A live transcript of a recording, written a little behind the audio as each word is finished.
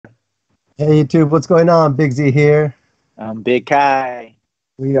Hey YouTube, what's going on? Big Z here. I'm Big Kai.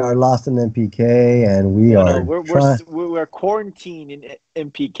 We are lost in MPK and we No, no, are we're we're trying. s- we're we're quarantined in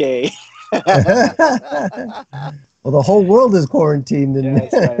MPK. Well, the whole world is quarantined in, Yeah,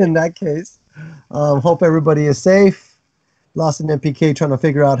 that's in right. that case. Hope everybody is safe. Lost in MPK trying to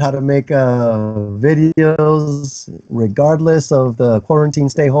figure out how to make videos regardless of the quarantine,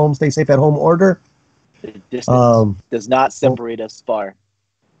 stay home, stay safe at home order. The distance Um, does not hope, separate us far.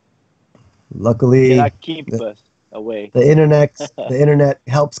 It luckily, cannot keep the, us away. the internet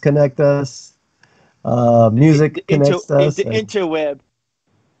helps connect us. Music connects us, The interweb.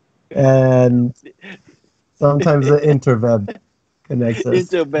 and sometimes the interweb connects us.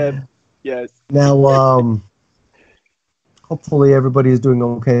 Interweb. Yes. Now, hopefully everybody is doing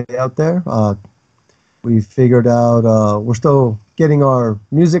okay out there. We figured out we're still getting our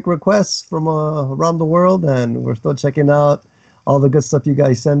music requests from around the world, and we're still checking out all the good stuff you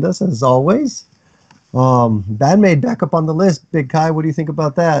guys send us as always. BAND-MAID back up on the list. Big Kai, what do you think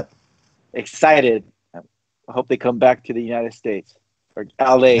about that? Excited. I hope they come back to the United States or LA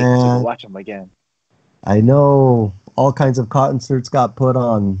so we can And watch them again. I know all kinds of concerts got put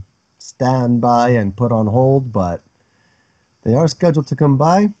on standby and put on hold, but they are scheduled to come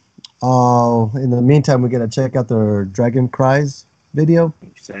by. In the meantime, we're gonna check out their Dragon Cries video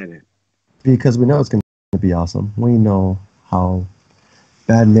Excited. because we know it's gonna be awesome. We know how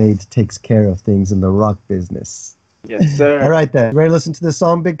BAND-MAID takes care of things in the rock business. Yes, All sir. right, then. Ready to listen to this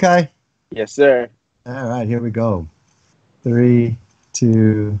song, Big Kai? Yes, sir. All right, here we go. Three,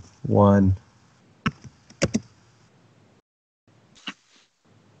 two, one.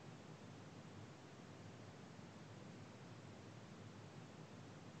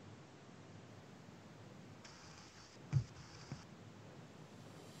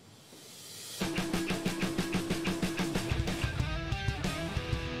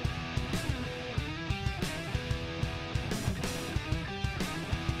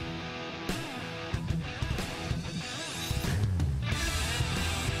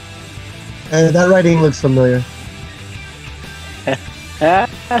 That writing looks familiar.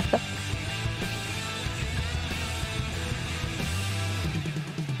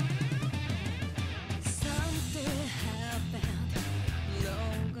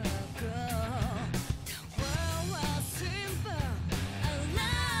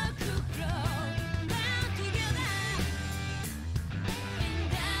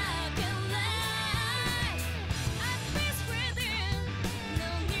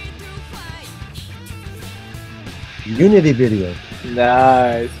 Unity video.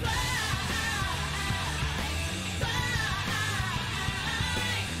 Nice.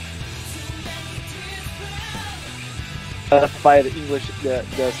 Satisfy the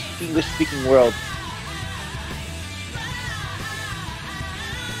English speaking world.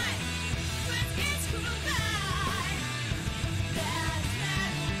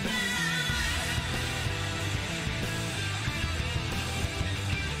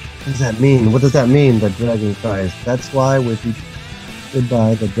 What does that mean? What does that mean, the Dragon Cries? That's why we be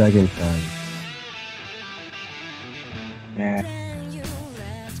goodbye, the Dragon Cries. Man.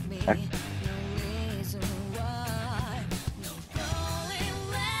 I-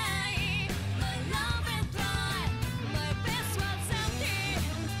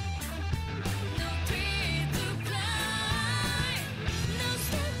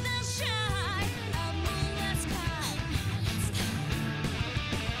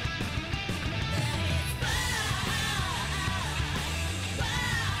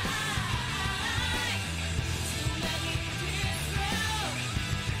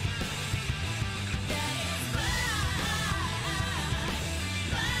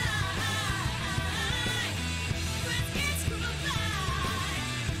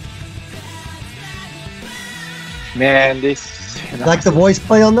 Man, this Like the voice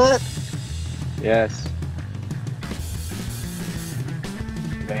play on that? Yes.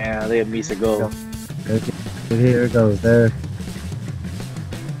 Man, look at Misa go. Okay, here it goes. There.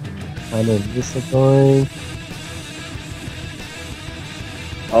 Kind of this is going.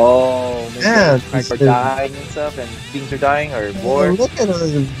 Oh, maybe Yeah, are dying and stuff, and things are dying, or war. Look at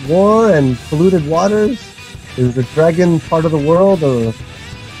war and polluted waters. Is the dragon part of the world, or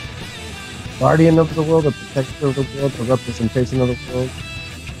guardian of the world, a protector of the world, a representation of the world?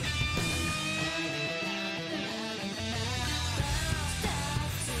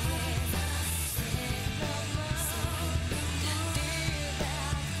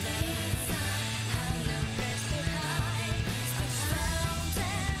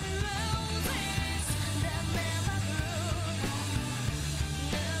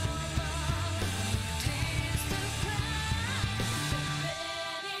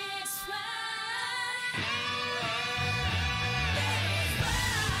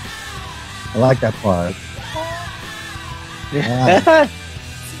 I like that part. Yeah.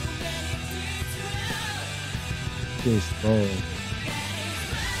 Too slow.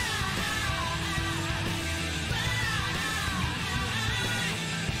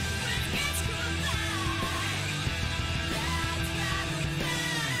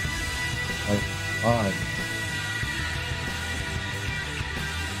 Hard.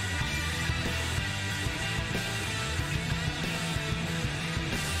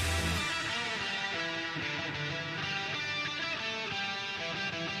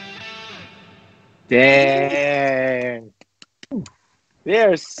 Dang. They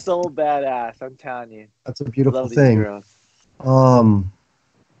are so badass, I'm telling you. That's a beautiful Love these thing. girls.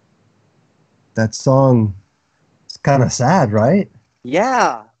 That song is kind of sad, right?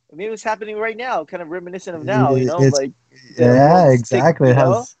 Yeah. I mean, it's happening right now, kind of reminiscent of now, It's like the yeah, world's exactly. It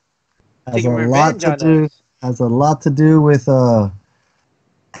has a taking lot revenge to on do. us. Has a lot to do with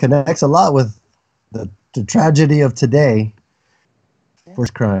connects a lot with the tragedy of today. Yeah.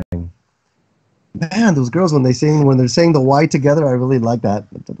 First crying. Man, those girls when they're saying the Y together, I really like that.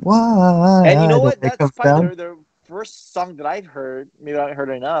 And you Why? know The what? way it That's comes probably down. their first song that I've heard. Maybe I haven't heard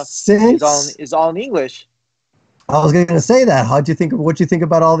enough. Since Is all in English. I was gonna say that. What you think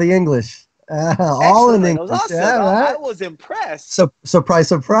about all the English? All in Excellent. It was English. Yeah, awesome. I right. was impressed. So surprise,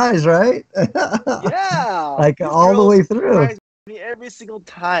 surprise, right? Yeah. Like These all the girls way through. surprise me every single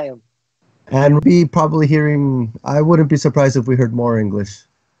time. And we probably hearing. I wouldn't be surprised if we heard more English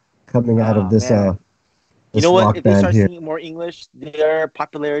coming out of Oh this man. You know this what? rock If they band start here. singing more English, their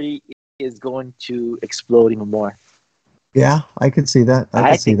popularity is going to explode even more. Yeah, I could see that. I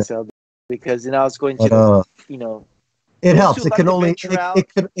I could see think that. so because it's going But to, you know, it those who helps. It like can to only venture out.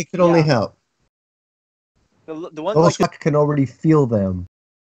 it can only Yeah, help. the ones Those like to, rock can already feel them,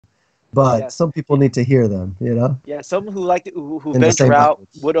 but yes, some people need to hear them. yeah, some who like to, who In the venture same out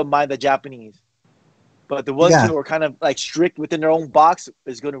language. wouldn't mind the Japanese, but the ones Yeah, who are kind of like strict within their own box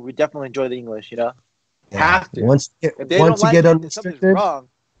is going to definitely enjoy the English. yeah. Have to. If they don't Once you like get it, then something's unrestricted, wrong.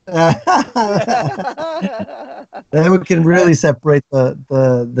 then we can really separate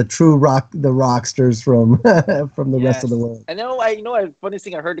the true rocksters from from the rest of the Yes, world. I know. Funny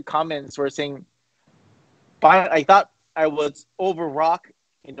thing, I heard the comments were saying, I thought I was over rock.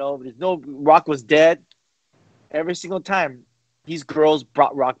 There's no rock was dead. Every single time, these girls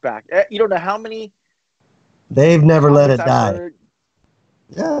brought rock back. You don't know how many They've never let comments it I've die. heard.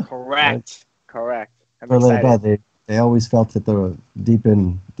 Yeah, Correct, correct. I'm never let it die. excited. They always felt it deep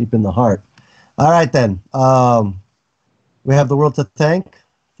in the heart. All right then. We have the world to thank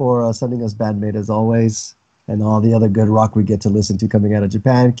for sending us BAND-MAID as always, and all the other good rock we get to listen to coming out of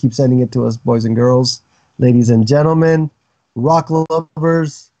Japan. Keep sending it to us, boys and girls, ladies and gentlemen, rock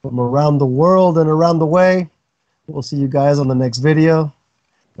lovers from around the world and around the way. We'll see you guys on the next video.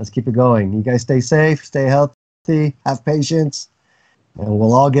 Let's keep it going. You guys stay safe, stay healthy, have patience, and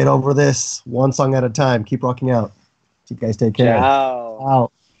we'll all get over this one song at a time. Keep rocking out. You guys take care. Ciao.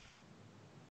 Out.